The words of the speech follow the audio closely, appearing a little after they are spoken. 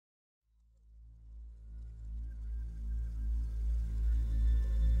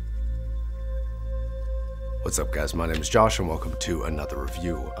What's up guys, my name is Josh and welcome to another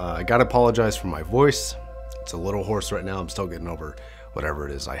review. I gotta apologize for my voice. It's a little hoarse right now. I'm still getting over whatever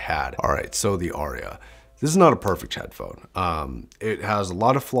it is I had. All right, so the Arya. This is not a perfect headphone. It has a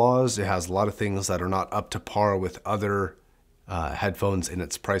lot of flaws. It has a lot of things that are not up to par with other headphones in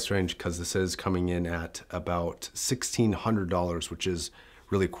its price range, because this is coming in at about $1,600, which is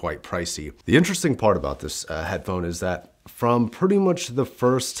really quite pricey. The interesting part about this headphone is that from pretty much the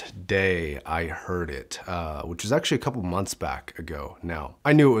first day I heard it, which was actually a couple months back ago now,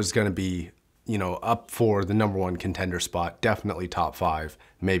 I knew it was gonna be, you know, up for the #1 contender spot, definitely top 5,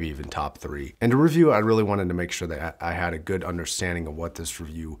 maybe even top 3. And to review, I really wanted to make sure that I had a good understanding of what this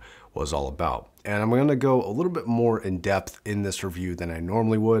review was all about. And I'm gonna go a little bit more in depth in this review than I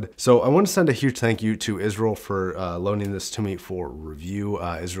normally would. So I want to send a huge thank you to Israel for loaning this to me for review.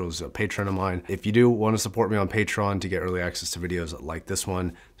 Israel's a patron of mine. If you do want to support me on Patreon to get early access to videos like this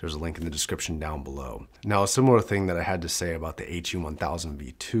one, there's a link in the description down below. Now, a similar thing that I had to say about the HE1000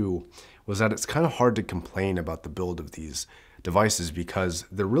 V2 was that it's kind of hard to complain about the build of these devices because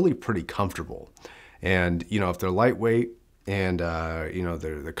they're really pretty comfortable. And, you know, if they're lightweight, and you know,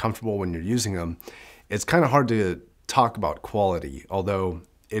 they're comfortable when you're using them, it's kind of hard to talk about quality, although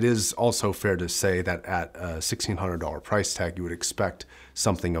it is also fair to say that at a $1,600 price tag, you would expect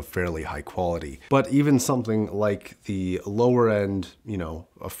something of fairly high quality. But even something like the lower end, you know,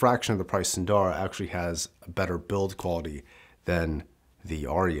 a fraction of the price Sandara actually has a better build quality than the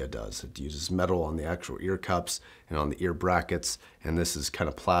Arya does. It uses metal on the actual ear cups and on the ear brackets, and this is kind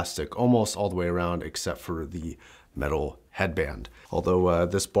of plastic almost all the way around except for the metal headband. Although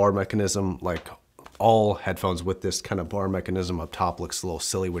this bar mechanism, like all headphones with this kind of bar mechanism up top, looks a little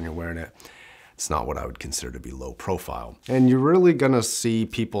silly when you're wearing it. It's not what I would consider to be low profile. And you're really gonna see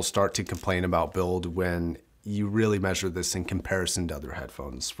people start to complain about build when you really measure this in comparison to other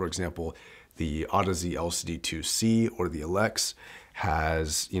headphones. For example, the Odyssey LCD2C or the Alex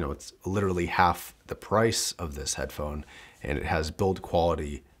has, you know, it's literally half the price of this headphone, and it has build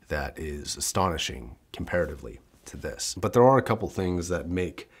quality that is astonishing comparatively to this. But there are a couple things that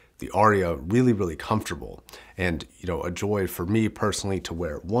make the Arya really, really comfortable and, you know, a joy for me personally to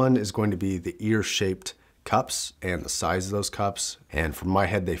wear. One is going to be the ear-shaped cups and the size of those cups. And for my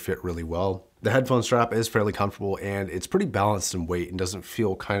head, they fit really well. The headphone strap is fairly comfortable and it's pretty balanced in weight and doesn't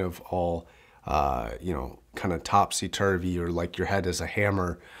feel kind of all, you know, kind of topsy-turvy or like your head is a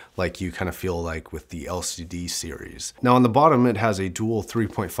hammer like you kind of feel like with the LCD series. Now on the bottom, it has a dual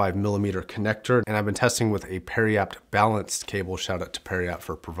 3.5mm connector, and I've been testing with a Periapt balanced cable. Shout out to Periapt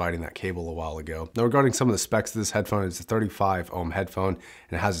for providing that cable a while ago. Now regarding some of the specs of this headphone, it's a 35 ohm headphone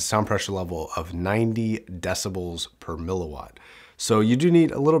and it has a sound pressure level of 90 decibels per milliwatt. So you do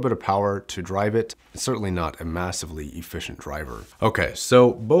need a little bit of power to drive it. It's certainly not a massively efficient driver. Okay,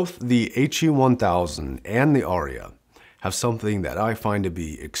 so both the HE1000 and the Arya have something that I find to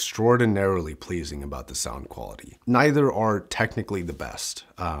be extraordinarily pleasing about the sound quality. Neither are technically the best.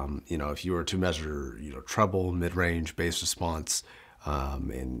 You know, if you were to measure, you know, treble, mid-range, bass response,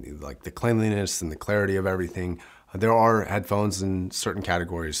 and like the cleanliness and the clarity of everything, there are headphones in certain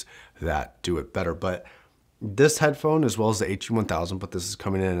categories that do it better. But this headphone, as well as the HE1000, but this is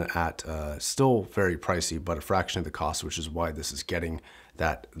coming in at still very pricey, but a fraction of the cost, which is why this is getting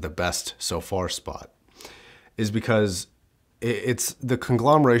the best so far spot, is because it's the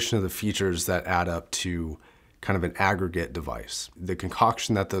conglomeration of the features that add up to kind of an aggregate device. The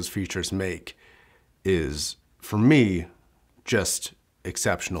concoction that those features make is, for me, just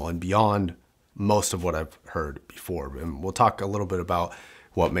exceptional and beyond most of what I've heard before. And we'll talk a little bit about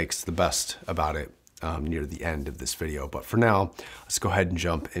what makes the best about it near the end of this video. But for now, let's go ahead and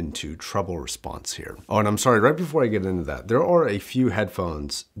jump into treble response here. Oh, and I'm sorry, right before I get into that, there are a few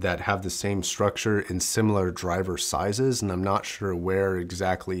headphones that have the same structure in similar driver sizes, and I'm not sure where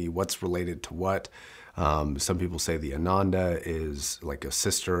exactly what's related to what. Some people say the Ananda is like a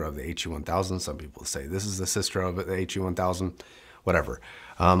sister of the HE1000. Some people say this is the sister of the HE1000, whatever.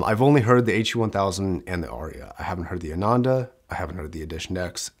 I've only heard the HE1000 and the Arya. I haven't heard the Ananda. I haven't heard the Edition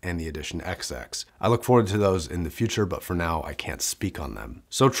X and the Edition XX. I look forward to those in the future, but for now, I can't speak on them.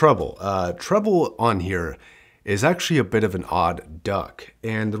 So treble. Treble on here is actually a bit of an odd duck.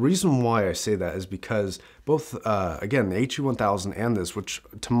 And the reason why I say that is because both, again, the HE1000 and this, which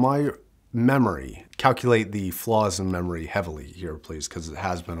to my memory, calculate the flaws in memory heavily here, please, because it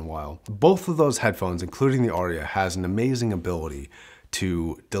has been a while. Both of those headphones, including the Arya, has an amazing ability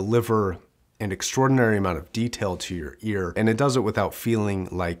to deliver an extraordinary amount of detail to your ear, and it does it without feeling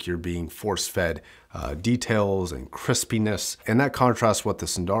like you're being force-fed details and crispiness. And that contrasts what the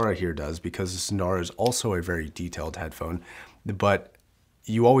Sandara here does, because the Sandara is also a very detailed headphone, but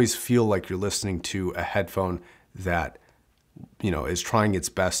you always feel like you're listening to a headphone that, you know, is trying its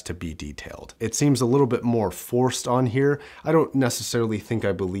best to be detailed. It seems a little bit more forced on here. I don't necessarily think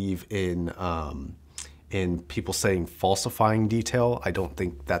I believe in people saying falsifying detail. I don't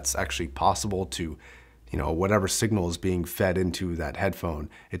think that's actually possible to, you know, whatever signal is being fed into that headphone,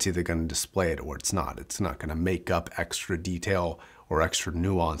 it's either going to display it or it's not. It's not going to make up extra detail or extra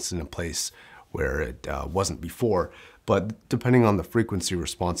nuance in a place where it wasn't before. But depending on the frequency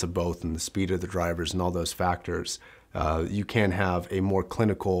response of both and the speed of the drivers and all those factors, you can have a more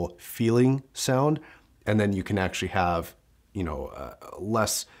clinical feeling sound, and then you can actually have, you know,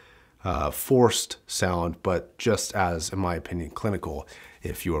 less forced sound, but just as, in my opinion, clinical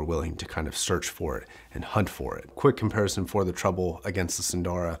if you are willing to kind of search for it and hunt for it. Quick comparison for the treble against the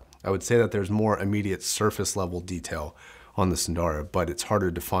Sundara. I would say that there's more immediate surface level detail on the Sundara, but it's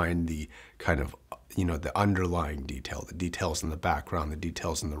harder to find the kind of, you know, the underlying detail, the details in the background, the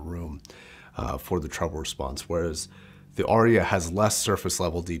details in the room for the treble response. Whereas the Arya has less surface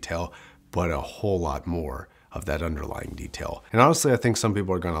level detail, but a whole lot more of that underlying detail. And honestly, I think some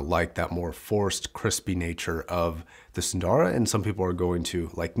people are gonna like that more forced, crispy nature of the Sundara, and some people are going to,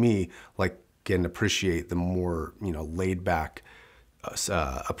 like me, like and appreciate the more, you know, laid back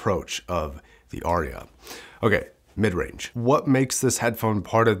approach of the Arya. Okay, mid-range. What makes this headphone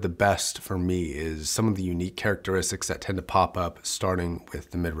part of the best for me is some of the unique characteristics that tend to pop up starting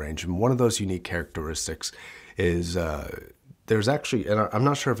with the mid-range. And one of those unique characteristics is there's actually, and I'm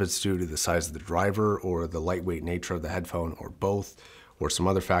not sure if it's due to the size of the driver or the lightweight nature of the headphone or both or some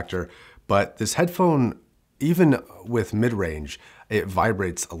other factor, but this headphone, even with mid-range, it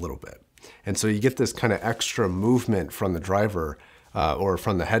vibrates a little bit. And so you get this kind of extra movement from the driver or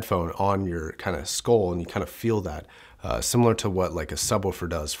from the headphone on your kind of skull, and you kind of feel that, similar to what like a subwoofer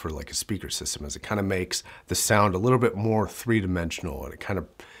does for like a speaker system, as it kind of makes the sound a little bit more three-dimensional, and it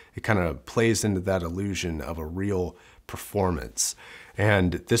kind of plays into that illusion of a real performance.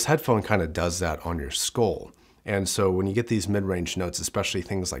 And this headphone kind of does that on your skull. And so when you get these mid-range notes, especially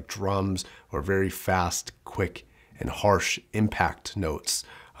things like drums or very fast, quick, and harsh impact notes,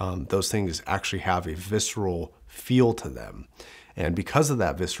 those things actually have a visceral feel to them. And because of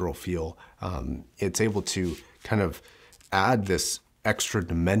that visceral feel, it's able to kind of add this extra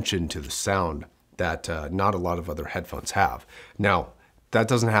dimension to the sound that not a lot of other headphones have. Now, that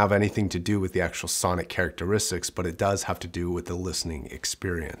doesn't have anything to do with the actual sonic characteristics, but it does have to do with the listening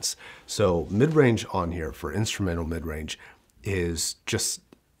experience. So mid-range on here for instrumental mid-range is just,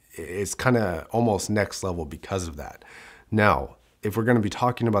 it's kind of almost next level because of that. Now, if we're going to be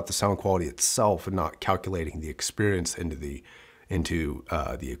talking about the sound quality itself and not calculating the experience into the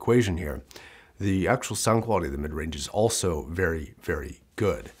equation here, the actual sound quality of the mid-range is also very, very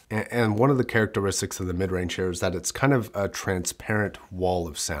good. And one of the characteristics of the mid-range here is that it's kind of a transparent wall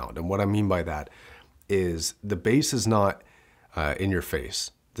of sound. And what I mean by that is the bass is not in your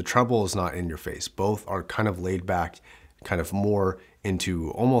face. The treble is not in your face. Both are kind of laid back, kind of more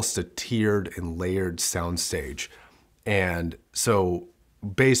into almost a tiered and layered sound stage. And so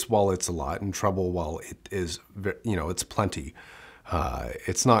bass, while it's a lot, and treble, while it is, you know, it's plenty,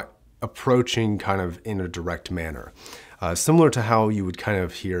 it's not approaching kind of in a direct manner. Similar to how you would kind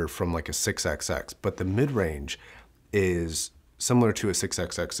of hear from like a 6XX, but the mid-range is similar to a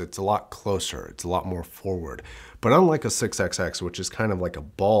 6XX. It's a lot closer, it's a lot more forward. But unlike a 6XX, which is kind of like a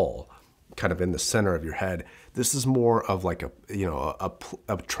ball kind of in the center of your head, this is more of like a, you know,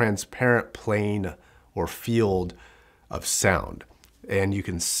 a transparent plane or field of sound. And you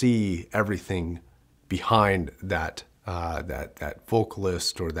can see everything behind that that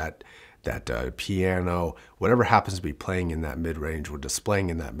vocalist or that piano, whatever happens to be playing in that mid-range or displaying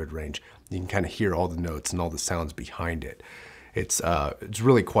in that mid-range, you can kind of hear all the notes and all the sounds behind it. It's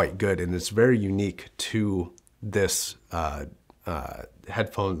really quite good, and it's very unique to this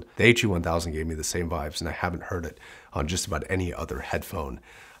headphone. The HE1000 gave me the same vibes, and I haven't heard it on just about any other headphone.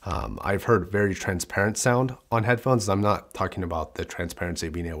 I've heard very transparent sound on headphones. I'm not talking about the transparency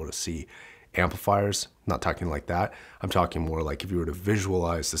of being able to see amplifiers, not talking like that. I'm talking more like if you were to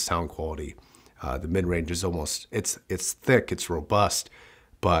visualize the sound quality, the mid-range is almost, it's thick, it's robust,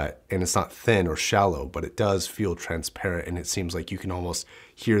 and it's not thin or shallow, but it does feel transparent, and it seems like you can almost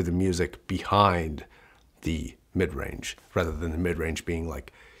hear the music behind the mid-range rather than the mid-range being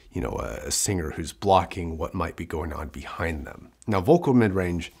like, you know, a singer who's blocking what might be going on behind them. Now, vocal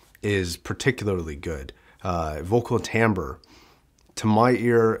mid-range is particularly good. Vocal timbre, to my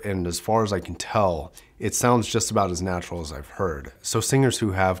ear, and as far as I can tell, it sounds just about as natural as I've heard. So singers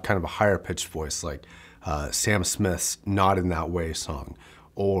who have kind of a higher pitched voice, like Sam Smith's Not in That Way song,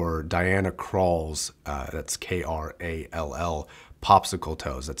 or Diana Krall's, that's Krall, Popsicle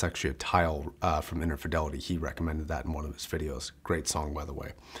Toes. That's actually a tile from Inner Fidelity. He recommended that in one of his videos. Great song, by the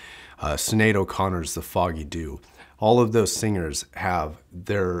way. Sinead O'Connor's The Foggy Dew. All of those singers have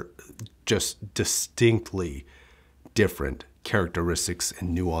their just distinctly different characteristics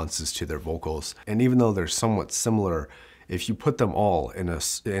and nuances to their vocals. And even though they're somewhat similar, if you put them all in a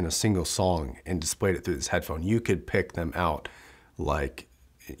single song and displayed it through this headphone, you could pick them out like,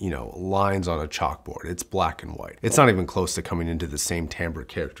 you know, lines on a chalkboard. It's black and white. It's not even close to coming into the same timbre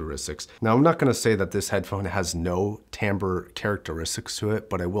characteristics. Now, I'm not going to say that this headphone has no timbre characteristics to it,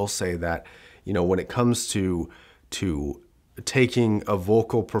 but I will say that, you know, when it comes to taking a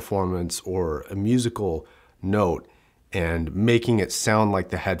vocal performance or a musical note and making it sound like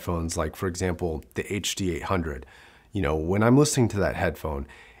the headphones, like for example, the HD 800, you know, when I'm listening to that headphone,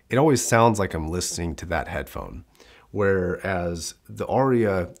 it always sounds like I'm listening to that headphone. Whereas the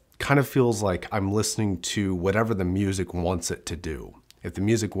Aria kind of feels like I'm listening to whatever the music wants it to do. If the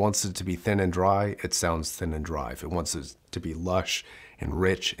music wants it to be thin and dry, it sounds thin and dry. If it wants it to be lush and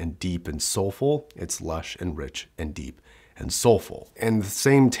rich and deep and soulful, it's lush and rich and deep and soulful. And the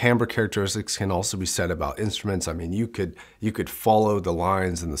same timbre characteristics can also be said about instruments. I mean, you could follow the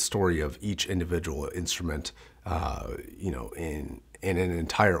lines and the story of each individual instrument, you know, in an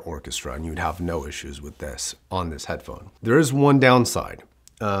entire orchestra, and you'd have no issues with this on this headphone. There is one downside,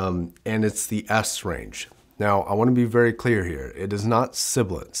 and it's the S range. Now, I want to be very clear here. It is not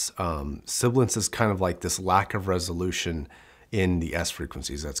sibilance. Sibilance is kind of like this lack of resolution in the S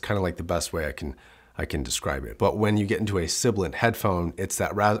frequencies. That's kind of like the best way I can describe it. But when you get into a sibilant headphone, it's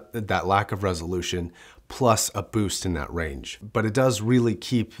that lack of resolution plus a boost in that range. But it does really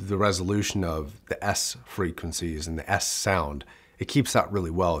keep the resolution of the S frequencies and the S sound. It keeps that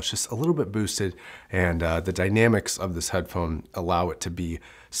really well. It's just a little bit boosted, and the dynamics of this headphone allow it to be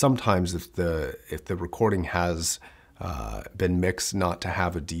sometimes, if the recording has been mixed, not to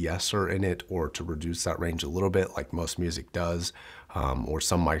have a de-esser in it or to reduce that range a little bit like most music does, or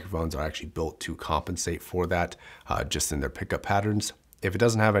some microphones are actually built to compensate for that just in their pickup patterns. If it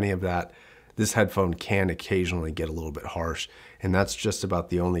doesn't have any of that, this headphone can occasionally get a little bit harsh, and that's just about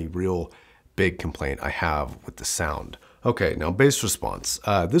the only real big complaint I have with the sound. Okay, now bass response.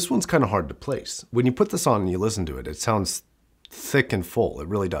 This one's kind of hard to place. When you put this on and you listen to it, it sounds thick and full. It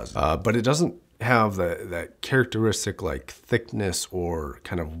really does. But it doesn't have that characteristic like thickness or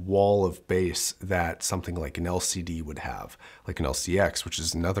kind of wall of bass that something like an LCD would have, like an LCX, which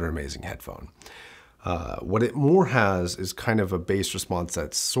is another amazing headphone. What it more has is kind of a bass response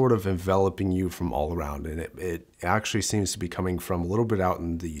that's sort of enveloping you from all around, and it actually seems to be coming from a little bit out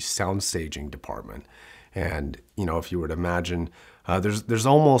in the sound staging department. And, you know, if you were to imagine,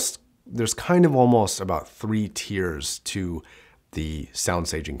 there's kind of almost about 3 tiers to the sound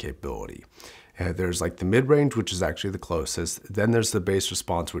staging capability. There's like the mid-range, which is actually the closest. Then there's the bass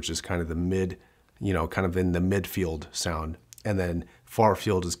response, which is kind of the mid, you know, kind of in the midfield sound. And then far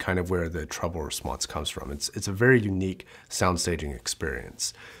field is kind of where the treble response comes from. It's a very unique sound staging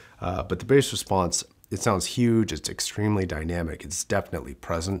experience. But the bass response, it sounds huge, it's extremely dynamic, it's definitely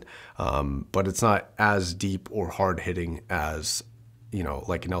present, but it's not as deep or hard-hitting as, you know,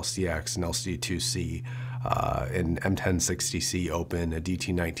 like an LCX, an LC2C, an M1060C Open, a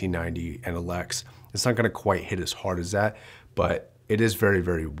DT1990, and a Lex. It's not gonna quite hit as hard as that, but it is very,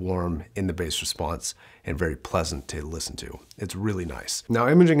 very warm in the bass response and very pleasant to listen to. It's really nice. Now,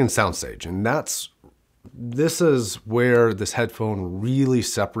 imaging and soundstage, and this is where this headphone really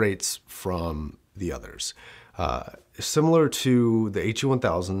separates from the others. Similar to the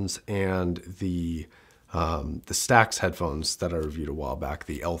HE1000s and the Stax headphones that I reviewed a while back,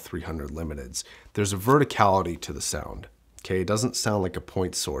 the L300 Limiteds, there's a verticality to the sound. Okay, it doesn't sound like a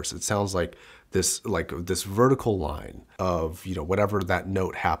point source. It sounds like this vertical line of, you know, whatever that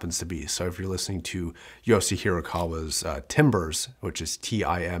note happens to be. So if you're listening to Yoshi Hirakawa's Timbres, which is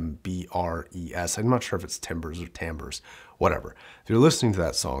Timbres, I'm not sure if it's Timbres or Timbres, whatever. If you're listening to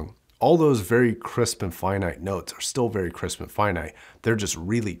that song, all those very crisp and finite notes are still very crisp and finite. They're just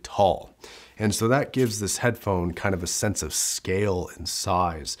really tall. And so that gives this headphone kind of a sense of scale and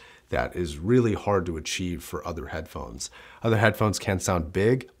size that is really hard to achieve for other headphones. Other headphones can sound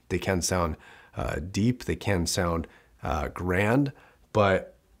big, they can sound deep, they can sound grand,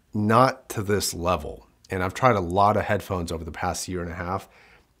 but not to this level. And I've tried a lot of headphones over the past year and a half,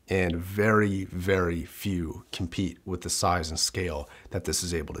 and very, very few compete with the size and scale that this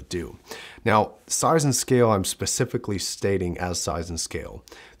is able to do. Now, size and scale, I'm specifically stating as size and scale.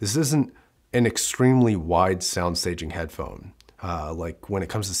 This isn't an extremely wide sound staging headphone. Like when it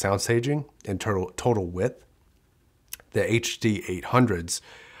comes to sound staging and total width, the HD 800s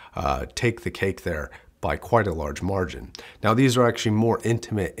take the cake there. by quite a large margin. Now these are actually more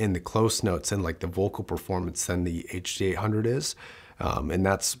intimate in the close notes and like the vocal performance than the HD800 is. And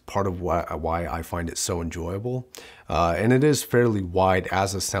that's part of why I find it so enjoyable. And it is fairly wide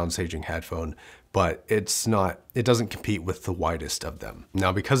as a sound staging headphone, but it doesn't compete with the widest of them.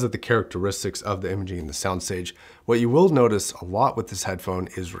 Now, because of the characteristics of the imaging and the soundstage, what you will notice a lot with this headphone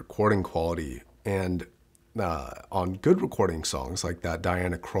is recording quality. And on good recording songs like that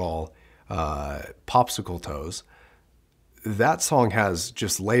Diana Krall, Popsicle Toes, that song has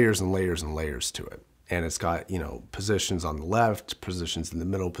just layers and layers and layers to it. And it's got, you know, positions on the left, positions in the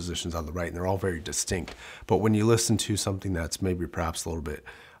middle, positions on the right, and they're all very distinct. But when you listen to something that's maybe perhaps a little bit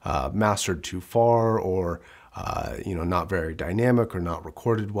mastered too far, or you know, not very dynamic or not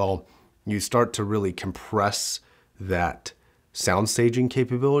recorded well, you start to really compress that sound staging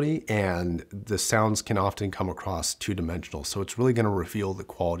capability, and the sounds can often come across two-dimensional. So it's really going to reveal the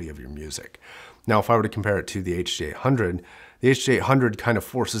quality of your music. Now, if I were to compare it to the HD800, the HD800 kind of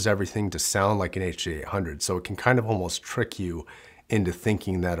forces everything to sound like an HD800. So it can kind of almost trick you into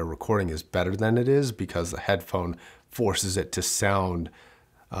thinking that a recording is better than it is, because the headphone forces it to sound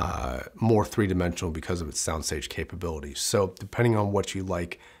more three-dimensional because of its soundstage capabilities. So depending on what you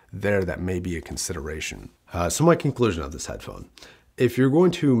like there, that may be a consideration. So my conclusion of this headphone: if you're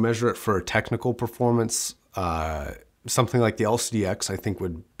going to measure it for technical performance, something like the LCD-X I think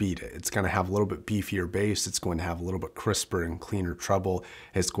would beat it. It's going to have a little bit beefier bass, it's going to have a little bit crisper and cleaner treble,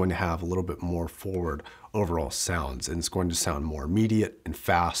 it's going to have a little bit more forward overall sounds, and it's going to sound more immediate and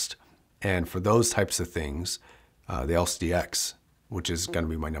fast. And for those types of things, the LCD-X, which is going to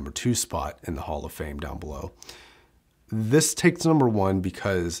be my number 2 spot in the Hall of Fame down below, this takes number 1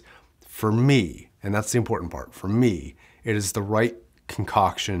 because for me, and that's the important part, for me, it is the right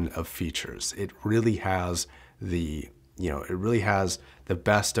concoction of features. It really has the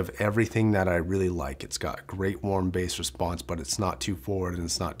best of everything that I really like. It's got great warm bass response, but it's not too forward and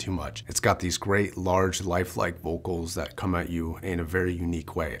it's not too much. It's got these great, large, lifelike vocals that come at you in a very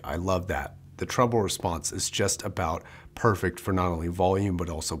unique way. I love that. The treble response is just about perfect for not only volume, but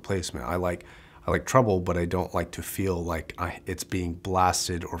also placement. I like treble, but I don't like to feel like it's being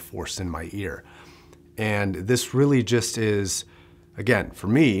blasted or forced in my ear. And this really just is, again, for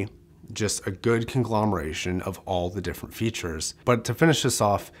me, just a good conglomeration of all the different features. But to finish this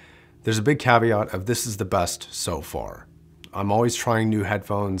off, there's a big caveat of this is the best so far. I'm always trying new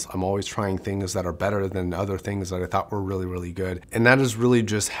headphones. I'm always trying things that are better than other things that I thought were really, really good. And that is really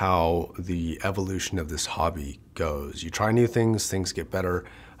just how the evolution of this hobby goes. You try new things, things get better.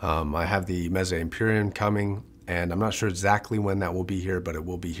 I have the Meze Imperium coming, and I'm not sure exactly when that will be here, but it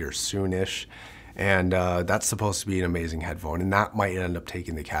will be here soonish. And that's supposed to be an amazing headphone, and that might end up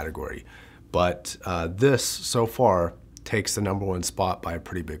taking the category. But this, so far, takes the number 1 spot by a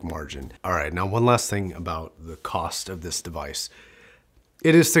pretty big margin. All right, now one last thing about the cost of this device.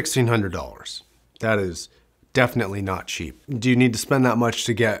 It is $1,600. That is definitely not cheap. Do you need to spend that much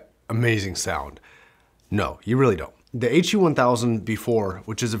to get amazing sound? No, you really don't. The HE1000 before,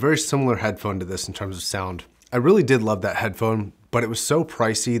 which is a very similar headphone to this in terms of sound, I really did love that headphone, but it was so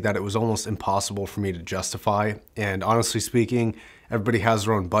pricey that it was almost impossible for me to justify. And honestly speaking, everybody has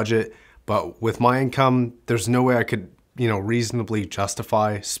their own budget, but with my income, there's no way I could, you know, reasonably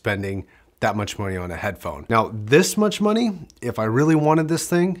justify spending that much money on a headphone. Now, this much money, if I really wanted this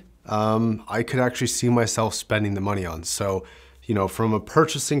thing, I could actually see myself spending the money on. So, you know, from a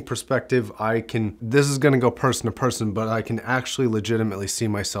purchasing perspective, this is gonna go person to person, but I can actually legitimately see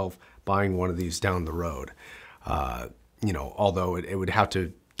myself buying one of these down the road. You know, although it would have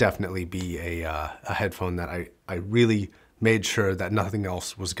to definitely be a headphone that I really made sure that nothing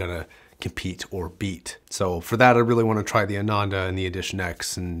else was gonna compete or beat. So for that, I really wanna try the Ananda and the Edition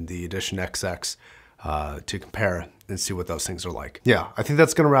X and the Edition XX to compare and see what those things are like. Yeah, I think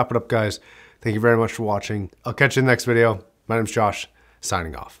that's gonna wrap it up, guys. Thank you very much for watching. I'll catch you in the next video. My name's Josh,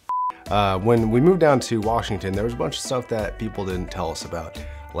 signing off. When we moved down to Washington, there was a bunch of stuff that people didn't tell us about,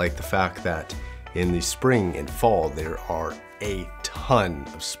 like the fact that in the spring and fall, there are a ton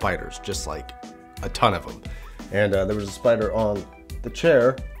of spiders, just like a ton of them. And there was a spider on the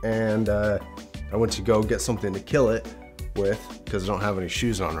chair, and I went to go get something to kill it with, because I don't have any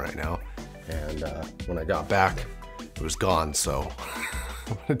shoes on right now. And when I got back, it was gone, so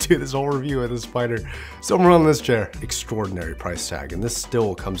I'm gonna do this whole review of this spider somewhere on this chair. Extraordinary price tag, and this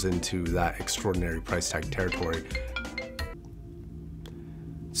still comes into that extraordinary price tag territory.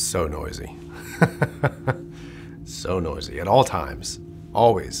 So noisy. So noisy at all times,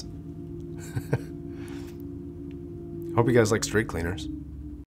 always. Hope you guys like street cleaners.